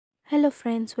Hello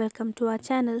friends, welcome to our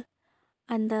channel.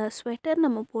 அந்த sweater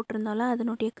நம்ம போட்டிருந்தாலும்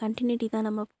அதனுடைய கண்டினியூட்டி தான்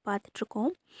நம்ம பார்த்துட்ருக்கோம்.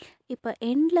 இப்போ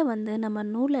எண்டில் வந்து நம்ம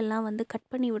நூலெல்லாம் வந்து கட்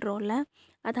பண்ணி விடுறோம்ல,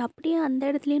 அதை அப்படியே அந்த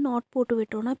இடத்துலையே நாட் போட்டு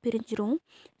விட்டோம்னா பிரிஞ்சிரும்.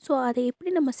 ஸோ அதை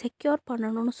எப்படி நம்ம செக்யூர்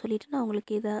பண்ணணும்னு சொல்லிட்டு நான்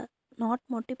உங்களுக்கு இதை நாட்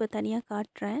மட்டும் இப்போ தனியாக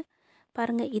காட்டுறேன்.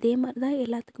 பாருங்கள், இதே மாதிரி தான்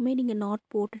எல்லாத்துக்குமே நீங்கள் நாட்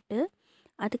போட்டுட்டு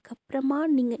அதுக்கப்புறமா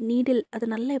நீங்கள் நீடில் அதை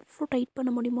நல்லா எவ்வளோ டைட்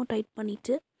பண்ண முடியுமோ டைட்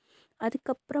பண்ணிவிட்டு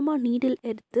அதுக்கப்புறமா நீடில்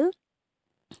எடுத்து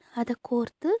அதை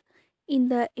கோர்த்து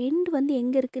இந்த எண்ட் வந்து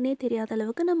எங்கே இருக்குன்னே தெரியாத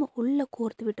அளவுக்கு நம்ம உள்ளே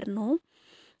கோர்த்து விட்டுறணும்.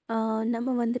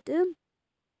 நம்ம வந்துட்டு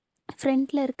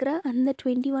ஃப்ரண்ட்டில் இருக்கிற அந்த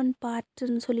 21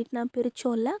 பார்ட்டுன்னு சொல்லிட்டு நான்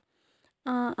பிரித்தோம்ல,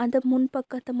 அந்த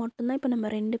முன்பக்கத்தை மட்டும்தான் இப்போ நம்ம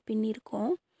 2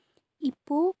 பின்னிருக்கோம்.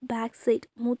 இப்போது பேக் சைடு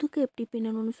முதுகு எப்படி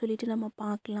பின்னணும்னு சொல்லிட்டு நம்ம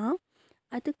பார்க்கலாம்.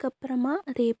 அதுக்கப்புறமா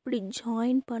அதை எப்படி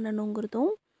ஜாயின்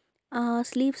பண்ணணுங்கிறதும்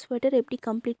ஸ்லீவ் ஸ்வெட்டர் எப்படி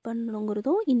கம்ப்ளீட்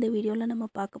பண்ணணுங்கிறதும் இந்த வீடியோவில் நம்ம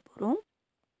பார்க்க போகிறோம்.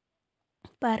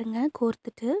 பாருங்கள்,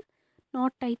 கோர்த்துட்டு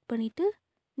நாட் டைட் பண்ணிவிட்டு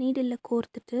நீடிலில்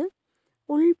கோர்த்துட்டு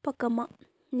உள் பக்கமாக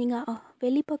நீங்கள்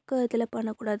வெளிப்பக்கம் இதில்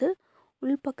பண்ணக்கூடாது,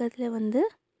 உள் பக்கத்தில் வந்து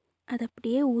அதை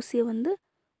அப்படியே ஊசியை வந்து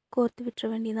கோர்த்து விட்டுற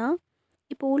வேண்டியதான்.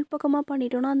 இப்போ உள் பக்கமாக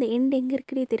பண்ணிட்டோன்னா அந்த எண்ட் எங்கே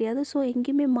இருக்குன்னே தெரியாது. ஸோ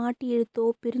எங்கேயுமே மாட்டி இழுத்தோ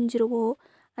பிரிஞ்சிருவோ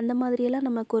அந்த மாதிரியெல்லாம்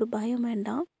நமக்கு ஒரு பயம்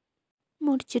வேண்டாம்.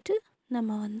 முடிச்சுட்டு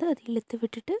நம்ம வந்து அதை இழுத்து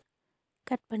விட்டுட்டு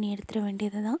கட் பண்ணி எடுத்துட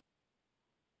வேண்டியது தான்.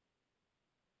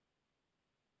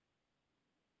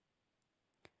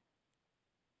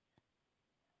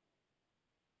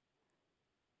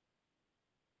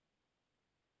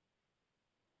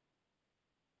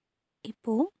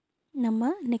 இப்போது நம்ம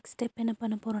நெக்ஸ்ட் ஸ்டெப் என்ன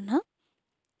பண்ண போகிறோன்னா,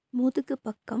 முதுகு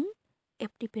பக்கம்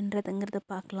எப்படி பின்னுறதுங்கிறத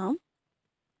பார்க்கலாம்.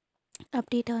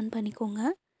 அப்படியே டர்ன் பண்ணிக்கோங்க.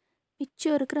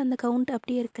 மிச்சம் இருக்கிற அந்த கவுண்ட்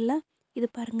அப்படியே இருக்குல்ல, இது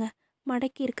பாருங்கள்,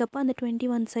 மடக்கி இருக்கப்போ அந்த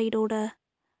 21 சைடோட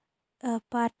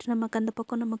பார்ட் நமக்கு அந்த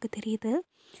பக்கம் நமக்கு தெரியுது.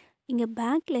 இங்கே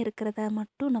பேக்கில் இருக்கிறத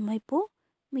மட்டும் நம்ம இப்போது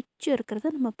மிச்சம்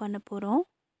இருக்கிறத நம்ம பண்ண போகிறோம்.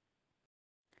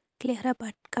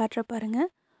 கிளியராக காட்டுற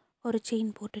பாருங்கள். ஒரு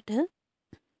செயின் போட்டுட்டு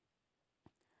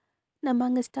நம்ம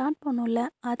அங்கே ஸ்டார்ட் பண்ணோம்ல,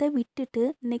 அதை விட்டுட்டு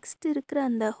நெக்ஸ்ட் இருக்கிற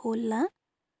அந்த ஹோலில்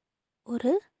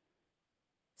ஒரு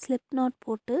ஸ்லிப் நாட்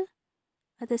போட்டு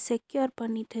அதை செக்யூர்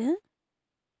பண்ணிவிட்டு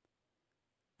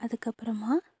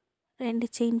அதுக்கப்புறமா 2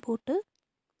 செயின் போட்டு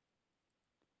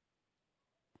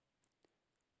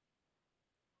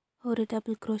ஒரு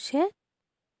டபுள் க்ரோஷே,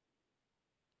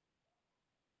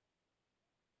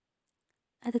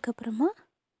 அதுக்கப்புறமா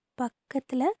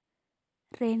பக்கத்தில்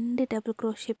 2 டபுள்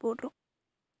க்ரோஷே போடுறோம்.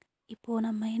 இப்போது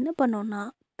நம்ம என்ன பண்ணோன்னா,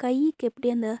 கைக்கு எப்படி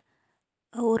அந்த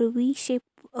ஒரு வி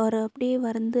ஷேப் ஒரு அப்படியே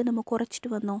வந்து நம்ம குறைச்சிட்டு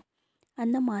வந்தோம்,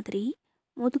 அந்த மாதிரி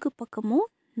முதுகு பக்கமும்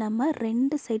நம்ம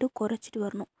 2 சைடும் குறைச்சிட்டு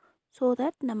வரணும். ஸோ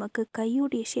தட் நமக்கு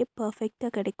கையுடைய ஷேப்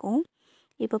பர்ஃபெக்டாக கிடைக்கும்.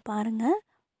 இப்போ பாருங்கள்,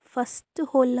 ஃபஸ்ட்டு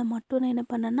ஹோலில் மட்டும் நான் என்ன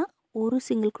பண்ணேன்னா ஒரு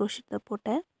சிங்கிள் க்ரோஷே தான்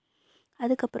போட்டேன்.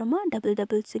 அதுக்கப்புறமா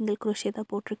டபுள் சிங்கிள் க்ரோஷே தான்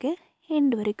போட்டிருக்கேன்.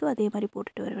 எண்டு வரைக்கும் அதே மாதிரி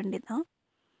போட்டுட்டு வர வேண்டியது தான்.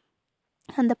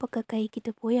 அந்த பக்கம் கைக்கிட்ட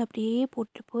போய் அப்படியே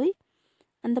போட்டு போய்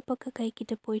அந்த பக்கம்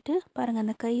கைக்கிட்ட போயிட்டு பாருங்கள்,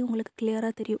 அந்த கை உங்களுக்கு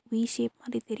கிளியராக தெரியும், வி ஷேப்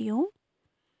மாதிரி தெரியும்.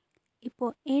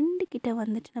 இப்போது எண்டு கிட்ட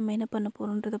வந்துட்டு நம்ம என்ன பண்ண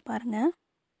போகிறோன்றதை பாருங்கள்.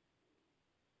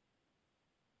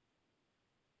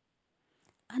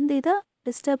 அந்த இதை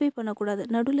டிஸ்டர்பே பண்ணக்கூடாது,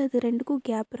 நடுவில் இது 2க்கும்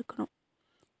கேப் இருக்கணும்.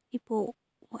 இப்போது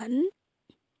 1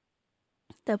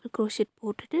 டபுள் க்ரோஷெட்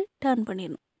போட்டுட்டு டர்ன்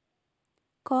பண்ணிடணும்.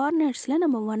 கார்னர்ஸில்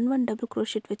நம்ம 1 டபுள்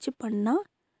க்ரோஷெட் வச்சு பண்ணால்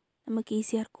நமக்கு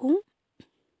ஈஸியாக இருக்கும்.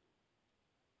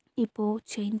 இப்போது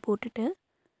செயின் போட்டுட்டு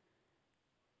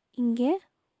இங்கே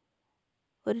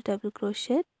ஒரு டபுள்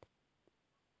க்ரோஷெட்,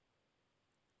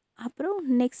 அப்புறம்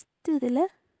நெக்ஸ்ட் இதில்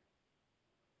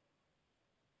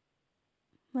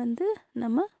வந்து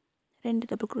நம்ம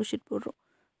 2 டபுள் க்ரோஷெட் போடுறோம்.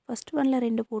 ஃபஸ்ட் ஒன்னில்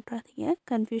 2 போட்டுறாதீங்க,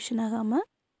 கன்ஃபியூஷன் ஆகாமல்.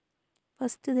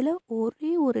 ஃபஸ்ட் இதில்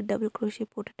ஒரே ஒரு டபுள் க்ரோஷே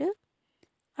போட்டுட்டு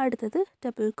அடுத்தது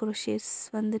டபுள் க்ரோஷேஸ்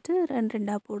வந்துட்டு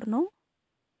 2 போடணும்.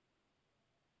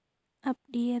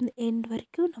 அப்படியே அந்த எண்ட்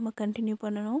வரைக்கும் நம்ம கண்டினியூ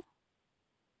பண்ணணும்.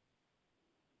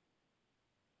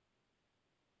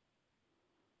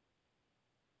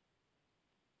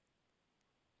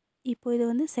 இப்போ இது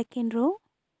வந்து செகண்ட்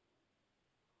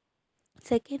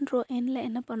ரோ எண்டில்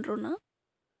என்ன பண்ணுறோன்னா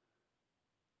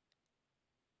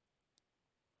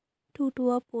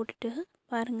 2 போட்டுட்டு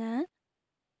பாருங்கள்,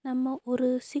 நம்ம ஒரு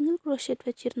சிங்கிள் க்ரோஷெட்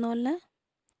வச்சுருந்தோம்ல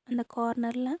அந்த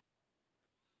கார்னரில்,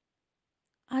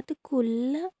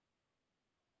 அதுக்குள்ளே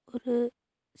ஒரு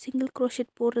சிங்கிள் க்ரோஷெட்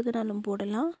போடுறதுனாலும்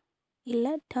போடலாம்,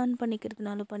 இல்லை டர்ன்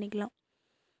பண்ணிக்கிறதுனாலும் பண்ணிக்கலாம்.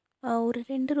 ஒரு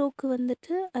 2 ரோக்கு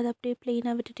வந்துட்டு அதை அப்படியே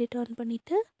ப்ளெயினாக விட்டுட்டு டர்ன்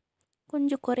பண்ணிவிட்டு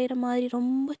கொஞ்சம் குறையிற மாதிரி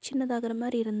ரொம்ப சின்னதாகிற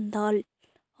மாதிரி இருந்தால்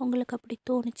உங்களுக்கு அப்படி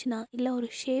தோணுச்சுன்னா, இல்லை ஒரு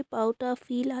ஷேப் அவுட்டாக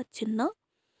ஃபீல் ஆச்சுன்னா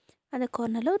அந்த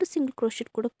கார்னரில் ஒரு சிங்கிள்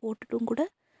க்ரோஷெட் கூட போட்டுட்டும் கூட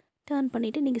டர்ன்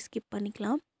பண்ணிவிட்டு நீங்கள் ஸ்கிப்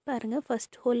பண்ணிக்கலாம். பாருங்கள்,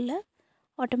 ஃபஸ்ட் ஹோலில்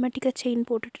ஆட்டோமேட்டிக்காக செயின்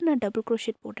போட்டுட்டு நான் டபுள்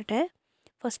க்ரோஷெட் போட்டுட்டேன்.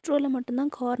 ஃபஸ்ட் ரோவில்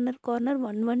மட்டும்தான் கார்னர்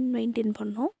 1 மெயின்டைன்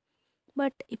பண்ணோம்.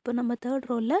 பட் இப்போ நம்ம தேர்ட்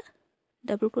ரோவில்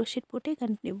டபுள் க்ரோஷெட் போட்டே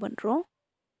கண்டினியூ பண்ணுறோம்.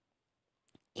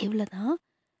 இவ்வளோ தான்.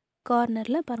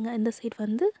 கார்னரில் பாருங்கள், இந்த சைடு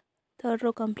வந்து தேர்ட்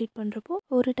ரோ கம்ப்ளீட் பண்ணுறப்போ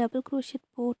ஒரு டபுள் க்ரோஷெட்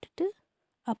போட்டுட்டு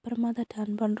அப்புறமா தான்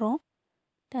டர்ன் பண்ணுறோம்.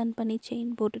 டர்ன் பண்ணி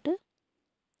செயின் போட்டுட்டு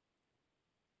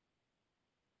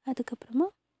அதுக்கப்புறமா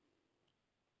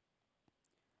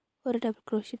ஒரு டபுள்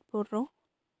க்ரோஷெட் போடுறோம்.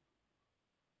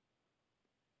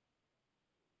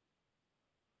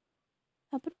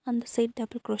 அப்புறம் அந்த சைடு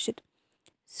டபுள் க்ரோஷெட்.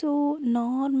 ஸோ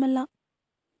நார்மலாக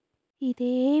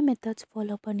இதே மெத்தட்ஸ்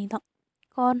ஃபாலோ பண்ணி தான்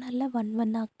கார்னரில்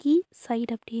 1 ஆக்கி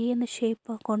சைடு அப்படியே அந்த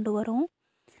ஷேப்பை கொண்டு வரோம்.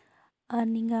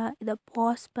 நீங்கள் இதை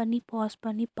பாஸ் பண்ணி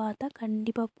பார்த்தா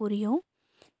கண்டிப்பாக புரியும்.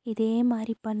 இதே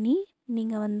மாதிரி பண்ணி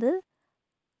நீங்கள் வந்து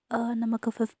நமக்கு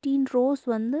 15 ரோஸ்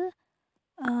வந்து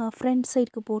ஃப்ரண்ட்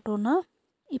சைடுக்கு போட்டோன்னா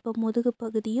இப்போ முதுகு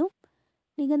பகுதியும்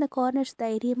நீங்கள் அந்த கார்னர்ஸ்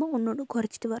தைரியமாக ஒன்று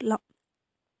குறைச்சிட்டு வரலாம்.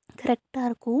 கரெக்டாக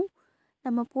இருக்கும்.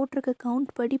 நம்ம போட்டிருக்க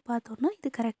கவுண்ட் படி பார்த்தோன்னா இது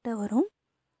கரெக்டாக வரும்.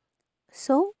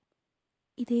 ஸோ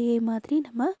இதே மாதிரி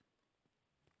நம்ம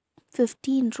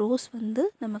 15 ரோஸ் வந்து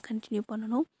நம்ம கண்டினியூ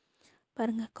பண்ணணும்.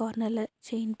 பாருங்கள், கார்னரில்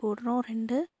செயின் போடுறோம்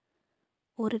 2,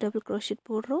 ஒரு டபுள் க்ரோஷெட்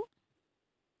போடுறோம்.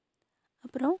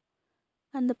 அப்புறம்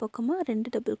அந்த பக்கமாக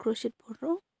 2 டபுள் க்ரோஷெட்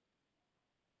போடுறோம்.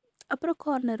 அப்புறம்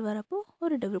கார்னர் வரப்போ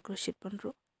ஒரு டபுள் க்ரோஷெட்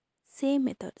பண்ணுறோம். சேம்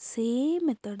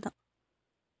மெத்தட் தான்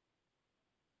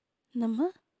நம்ம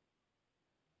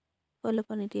ஃபாலோ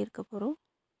பண்ணிகிட்டே இருக்க போகிறோம்.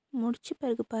 முடிச்ச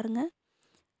பிறகு பாருங்கள்,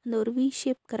 அந்த ஒரு வி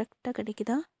ஷேப் கரெக்டாக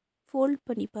கிடைக்குதா? ஃபோல்ட்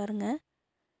பண்ணி பாருங்கள்,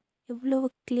 எவ்வளோ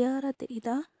கிளியராக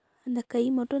தெரியுதா? அந்த கை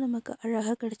மட்டும் நமக்கு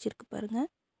அழகாக கிடச்சிருக்கு பாருங்கள்.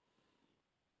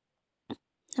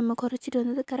 நம்ம குறைச்சிட்டு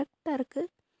வந்தது கரெக்டாக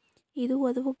இருக்குது. இதுவும்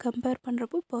அதுவும் கம்பேர்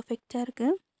பண்ணுறப்போ பர்ஃபெக்டாக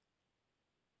இருக்குது.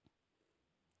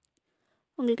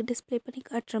 உங்களுக்கு டிஸ்ப்ளே பண்ணி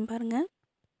காட்டுறேன் பாருங்கள்.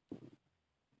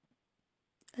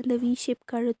 அந்த வி ஷேப்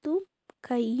கழுத்தும்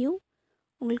கையும்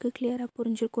உங்களுக்கு கிளியராக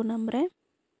புரிஞ்சிருக்கும் நம்புகிறேன்.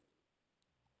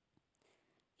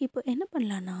 இப்போ என்ன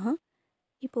பண்ணலான்னா,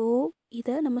 இப்போது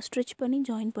இதை நம்ம ஸ்ட்ரிச் பண்ணி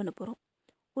ஜாயின் பண்ண போகிறோம்.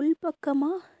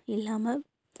 உள்பக்கமாக இல்லாமல்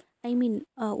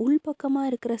உள்பக்கமாக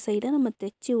இருக்கிற சைடை நம்ம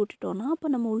தைச்சி விட்டுட்டோன்னா அப்போ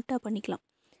நம்ம உல்ட்டா பண்ணிக்கலாம்.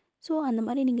 ஸோ அந்த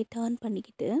மாதிரி நீங்கள் டர்ன்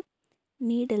பண்ணிக்கிட்டு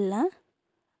நீடில்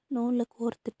நூலில்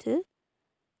கோர்த்துட்டு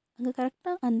அங்கே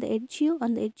கரெக்டாக அந்த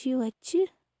எட்ஜையும் வச்சு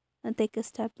தைக்க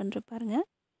ஸ்டார்ட் பண்ணுற பாருங்கள்.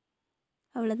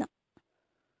 அவ்வளோதான்.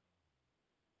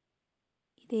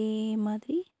 இதே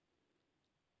மாதிரி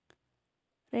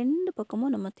 2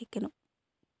 பக்கமும் நம்ம தைக்கணும்.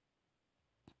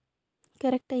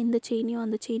 கரெக்டாக இந்த செயினையும்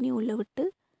அந்த செயினையும் உள்ளே விட்டு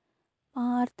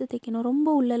பார்த்து தைக்கணும். ரொம்ப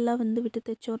உள்ளெல்லாம் வந்து விட்டு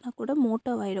தைச்சோன்னா கூட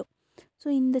மோட்டாவாயிடும். ஸோ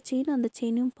இந்த செயின் அந்த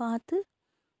செயினையும் பார்த்து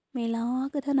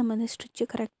மேலாக தான் நம்ம அந்த ஸ்டிச்சை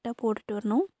கரெக்டாக போட்டுட்டு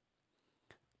வரணும்.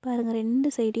 பாருங்கள், 2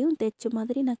 சைடையும் தைச்ச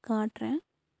மாதிரி நான் காட்டுறேன்.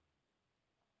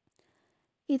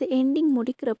 இது எண்டிங்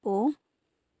முடிக்கிறப்போ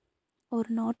ஒரு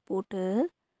நாட் போட்டு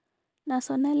நான்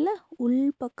சொன்னேன்ல உள்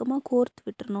பக்கமாக கோர்த்து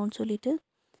விட்டுறணும்னு சொல்லிட்டு,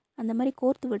 அந்த மாதிரி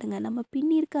கோர்த்து விடுங்க. நம்ம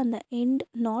பின்னிருக்க அந்த எண்ட்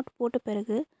நாட் போட்ட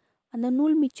பிறகு அந்த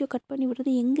நூல் மிச்சம் கட் பண்ணி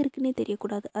விடுறது எங்கே இருக்குன்னே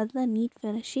தெரியக்கூடாது. அதுதான் நீட்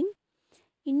ஃபினிஷிங்.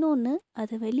 இன்னொன்று,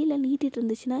 அது வெளியில் நீட்டிட்டு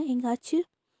இருந்துச்சுன்னா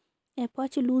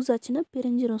எப்பாச்சும் லூஸ் ஆச்சுன்னா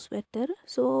பிரிஞ்சிடும் ஸ்வெட்டர்.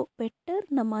 ஸோ பெட்டர்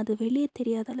நம்ம அது வெளியே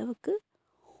தெரியாத அளவுக்கு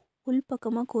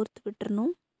உள்பக்கமாக கோர்த்து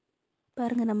விட்டுறணும்.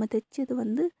 பாருங்கள், நம்ம தைச்சது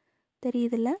வந்து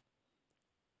தெரியுதில்ல?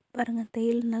 பாருங்கள்,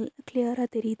 தையல் நல்லா கிளியராக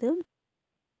தெரியுது.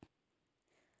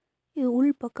 இது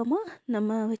உள் பக்கமாக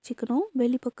நம்ம வச்சுக்கணும்.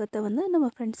 வெளிப்பக்கத்தை வந்து நம்ம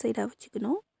ஃப்ரண்ட் சைடாக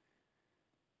வச்சுக்கணும்.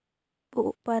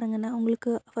 இப்போது பாருங்கள், நான்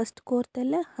உங்களுக்கு ஃபஸ்ட்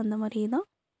கோர்த்தல அந்த மாதிரி தான்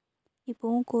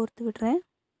இப்போவும் கோர்த்து விடுறேன்.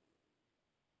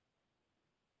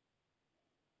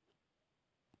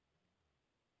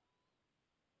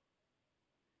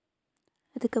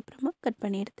 அதுக்கப்புறமா கட்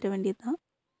பண்ணி எடுத்துட வேண்டியது தான்.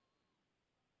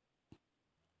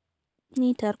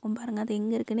 நீட்டாக இருக்கும் பாருங்கள். அது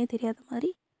எங்கே இருக்குன்னே தெரியாத மாதிரி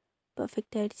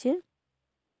பர்ஃபெக்ட் ஆகிடுச்சு.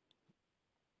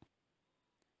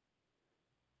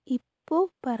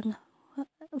 இப்போது பாருங்கள்,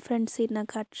 ஃப்ரண்ட் சைடு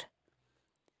நான் காட்டுறேன்.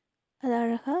 அது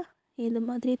அழகாக இது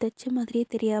மாதிரி தைச்ச மாதிரியே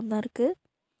தெரியாமல் தான் இருக்குது.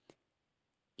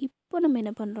 இப்போ நம்ம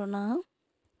என்ன பண்ணுறோன்னா,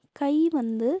 கை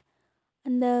வந்து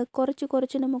அந்த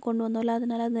குறைச்சி நம்ம கொண்டு வந்தோம்ல,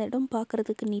 அதனால் அந்த இடம்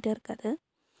பார்க்குறதுக்கு நீட்டாக இருக்காது.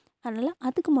 அதனால்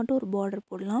அதுக்கு மட்டும் ஒரு பார்டர்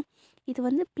போடலாம். இது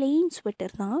வந்து பிளெயின்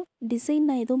ஸ்வெட்டர் தான். டிசைன்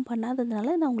நான் எதுவும் பண்ணாததுனால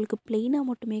நான் உங்களுக்கு பிளெயினாக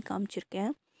மட்டுமே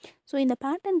காமிச்சிருக்கேன். ஸோ இந்த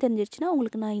பேட்டர்ன் தெரிஞ்சிருச்சுன்னா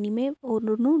உங்களுக்கு நான் இனிமேல்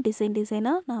ஒன்றும்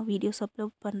டிசைனாக நான் வீடியோஸ்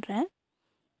அப்லோட் பண்ணுறேன்.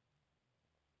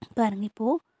 பாருங்கள்,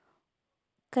 இப்போது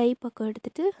கை பக்கம்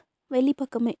எடுத்துகிட்டு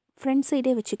வெளிப்பக்கமே ஃப்ரண்ட்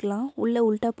சைடே வச்சுக்கலாம். உள்ளே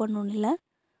உல்ட்டா பண்ணணும் இல்லை,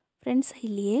 ஃப்ரண்ட்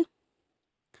சைட்லேயே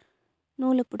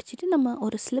நூலை பிடிச்சிட்டு நம்ம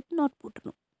ஒரு ஸ்லிப் நாட்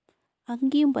போட்டுடணும்.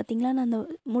 அங்கேயும் பார்த்திங்களா நான் அந்த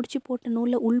முடிச்சு போட்ட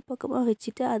நூலை உள்பக்கமாக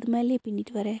வச்சுட்டு அது மேலேயே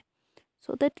பின்னிட்டு வரேன்.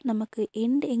 ஸோ தட் நமக்கு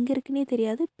எண்ட் எங்கே இருக்குன்னே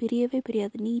தெரியாது, பிரியவே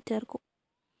பிரியாது, நீட்டாக இருக்கும்.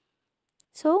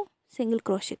 ஸோ சிங்கிள்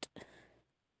க்ரோஷெட்,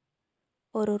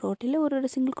 ஒரு ரோட்டில் ஒரு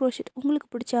சிங்கிள் க்ரோஷெட் உங்களுக்கு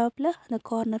பிடிச்சாப்பில் அந்த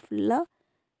கார்னர் ஃபுல்லாக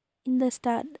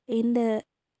எந்த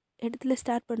இடத்துல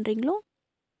ஸ்டார்ட் பண்ணுறீங்களோ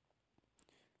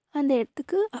அந்த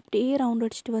இடத்துக்கு அப்படியே ரவுண்ட்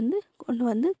அடிச்சுட்டு வந்து கொண்டு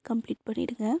வந்து கம்ப்ளீட்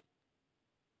பண்ணிவிடுங்க.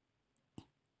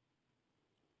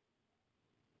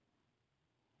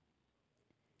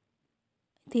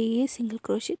 இதே சிங்கிள்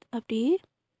க்ரோஷெட் அப்படியே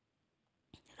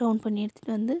ரவுண்ட் பண்ணி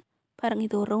எடுத்துகிட்டு வந்து பாருங்கள்.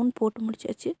 இது ஒரு ரவுண்ட் போட்டு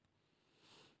முடிச்சாச்சு.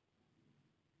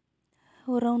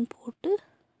 ஒரு ரவுண்ட் போட்டு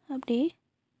அப்படியே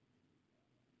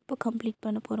இப்போ கம்ப்ளீட்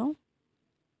பண்ண போகிறோம்.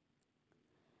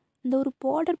 இந்த ஒரு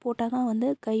பார்டர் போட்டால் தான் வந்து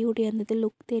கையோடைய அந்த இது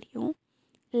லுக் தெரியும்.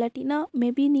 இல்லாட்டினா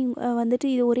மேபி நீங்கள் வந்துட்டு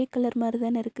இது ஒரே கலர் மாதிரி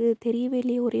தானே இருக்குது, தெரியவே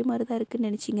இல்லையே ஒரே மாதிரி தான் இருக்குதுன்னு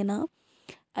நினச்சிங்கன்னா,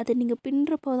 அதை நீங்கள்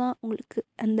பின்னுறப்போ தான் உங்களுக்கு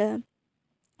அந்த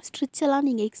ஸ்ட்ரிச்செல்லாம்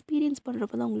நீங்கள் எக்ஸ்பீரியன்ஸ்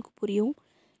பண்ணுறப்போ தான் உங்களுக்கு புரியும்.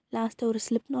 லாஸ்ட்டாக ஒரு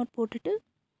ஸ்லிப் நாட் போட்டுட்டு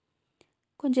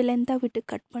கொஞ்சம் லென்த்தாக விட்டு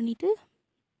கட் பண்ணிவிட்டு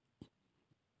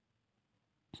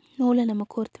நூலை நம்ம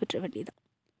கோர்த்து விட்டுற வேண்டியதான்.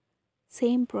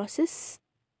 Same process.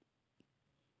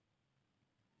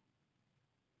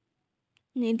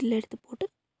 நீடில் எடுத்து போட்டு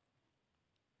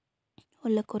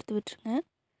உள்ள கோர்த்து விட்டுருங்க.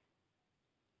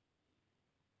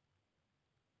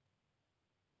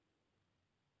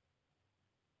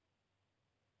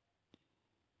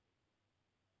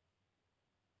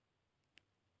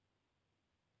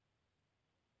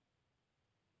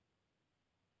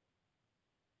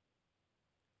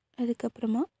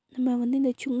 அதுக்கப்புறமா நம்ம வந்து இந்த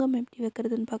சுங்கம் எப்படி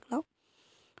வைக்கிறதுன்னு பார்க்கலாம்.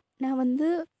 நான் வந்து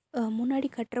முன்னாடி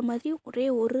கட்டுற மாதிரி ஒரே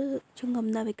ஒரு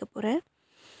சுங்கம் தான் வைக்க போகிறேன்.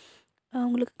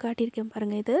 உங்களுக்கு காட்டியிருக்கேன்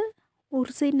பாருங்கள். இது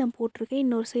ஒரு சைடு நான் போட்டிருக்கேன்,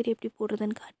 இன்னொரு சைடு எப்படி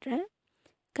போடுறதுன்னு காட்டுறேன்.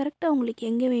 கரெக்டாக உங்களுக்கு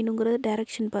எங்கே வேணுங்கிறத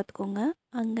டைரெக்ஷன் பார்த்துக்கோங்க.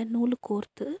 அங்கே நூல்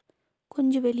கோர்த்து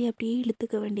கொஞ்சம் வெளியே அப்படியே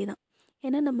இழுத்துக்க வேண்டியதான்.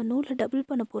 ஏன்னா நம்ம நூலை டபுள்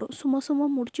பண்ண போகிறோம். சும்மா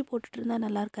முடிச்சு போட்டுட்டு இருந்தால்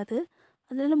நல்லா இருக்காது.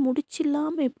 அதனால் முடிச்சு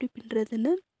இல்லாமல் எப்படி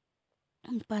பின்னுறதுன்னு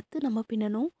பார்த்து நம்ம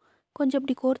பின்னணும். கொஞ்சம்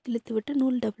அப்படி கோர்த்து இழுத்து விட்டு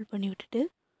நூல் டபுள் பண்ணி விட்டுட்டு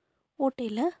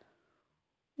ஓட்டையில்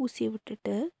ஊசி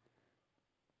விட்டுட்டு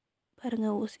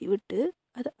பாருங்கள், ஊசி விட்டு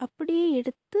அதை அப்படியே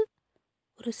எடுத்து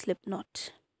ஒரு ஸ்லிப் நாட்,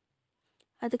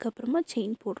 அதுக்கப்புறமா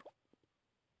செயின் போடுறோம்.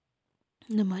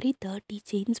 இந்த மாதிரி 30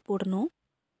 செயின்ஸ் போடணும்.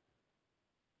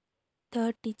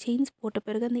 30 செயின்ஸ் போட்ட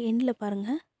பிறகு அந்த எண்டில்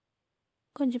பாருங்கள்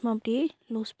கொஞ்சமாக அப்படியே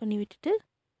லூஸ் பண்ணி விட்டுட்டு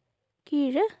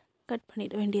கீழே கட்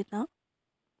பண்ணிட வேண்டியது தான்.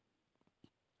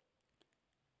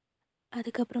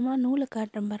 அதுக்கப்புறமா நூலை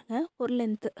காட்டுறேன் பாருங்கள். ஒரு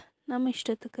லென்த்து நம்ம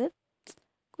இஷ்டத்துக்கு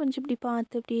கொஞ்சம் இப்படி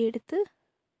பார்த்து அப்படியே எடுத்து,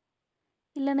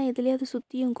 இல்லைன்னா எதுலையாவது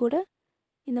சுற்றியும் கூட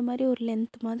இந்த மாதிரி ஒரு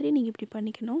லென்த் மாதிரி நீங்கள் இப்படி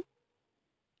பண்ணிக்கணும்.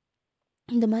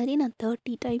 இந்த மாதிரி நான்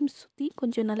 30 டைம்ஸ் சுற்றி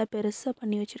கொஞ்சம் நல்லா பெருசாக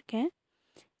பண்ணி வச்சுருக்கேன்.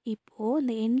 இப்போது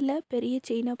இந்த எண்டில் பெரிய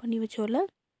செயினாக பண்ணி வச்சோல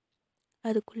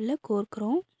அதுக்குள்ளே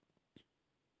கோர்க்குறோம்.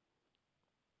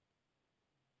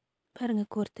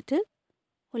 பாருங்கள், கோர்த்துட்டு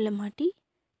உள்ளே மாட்டி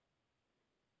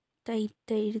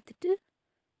டைட்டாக இழுத்துட்டு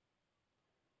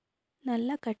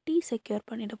நல்லா கட்டி செக்யூர்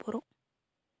பண்ணிட போகிறோம்.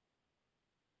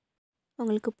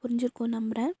 உங்களுக்கு புரிஞ்சிருக்கும்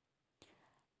நம்புகிறேன்.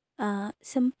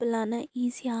 சிம்பிளான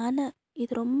ஈஸியான,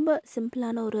 இது ரொம்ப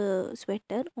சிம்பிளான ஒரு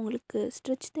ஸ்வெட்டர். உங்களுக்கு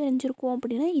ஸ்ட்ரிச் தெரிஞ்சிருக்கும்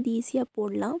அப்படின்னா இது ஈஸியாக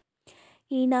போடலாம்.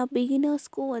 இனி நான்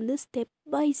பிகினர்ஸ்க்கும் வந்து ஸ்டெப்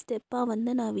பை ஸ்டெப்பாக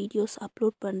வந்து நான் வீடியோஸ்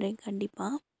அப்லோட் பண்ணுறேன்.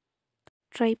 கண்டிப்பாக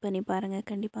ட்ரை பண்ணி பாருங்கள்.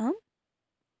 கண்டிப்பாக.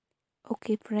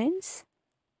 ஓகே ஃப்ரெண்ட்ஸ்,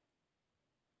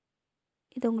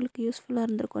 இது உங்களுக்கு யூஸ்ஃபுல்லாக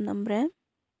இருந்திருக்கும் நம்புகிறேன்.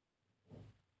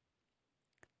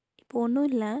 இப்போ ஒன்றும்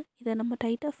இல்லை, இதை நம்ம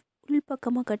டைட்டாக உள்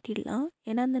பக்கமாக கட்டிடலாம்.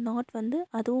 ஏன்னா அந்த நாட் வந்து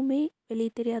அதுவுமே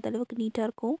வெளியே தெரியாத அளவுக்கு நீட்டாக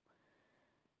இருக்கும்.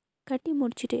 கட்டி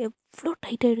முடிச்சுட்டு எவ்வளோ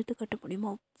டைட்டாக எடுத்து கட்ட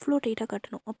முடியுமோ அவ்வளோ டைட்டாக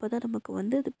கட்டணும். அப்போ தான் நமக்கு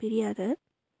வந்து அது பிரியாத.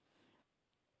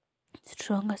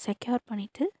 ஸ்ட்ராங்காக செக்யூர்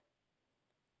பண்ணிவிட்டு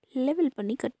லெவல்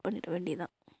பண்ணி கட் பண்ணிட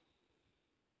வேண்டியதான்.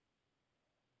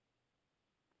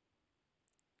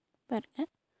 பாருங்கள்,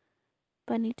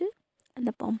 பண்ணிவிட்டு அந்த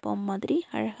பாம் மாதிரி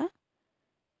அழகாக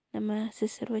நம்ம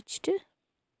சிசர் வச்சுட்டு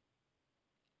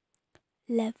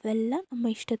லெவலில் நம்ம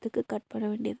இஷ்டத்துக்கு கட் பண்ண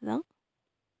வேண்டியது தான்.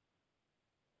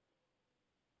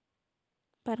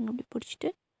 பாருங்கள், அப்படி பிடிச்சிட்டு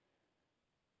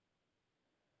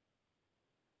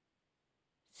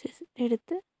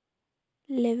எடுத்து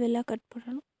லெவலாக கட்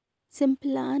பண்ணணும்.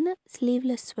 சிம்பிளான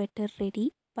ஸ்லீவ்லெஸ் ஸ்வெட்டர் ரெடி.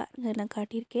 பாருங்கள், நான்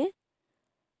காட்டியிருக்கேன்.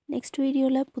 நெக்ஸ்ட்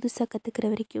வீடியோவில் புதுசாக கற்றுக்கிற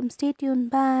வரைக்கும் ஸ்டே டியூன்.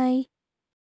 பாய்.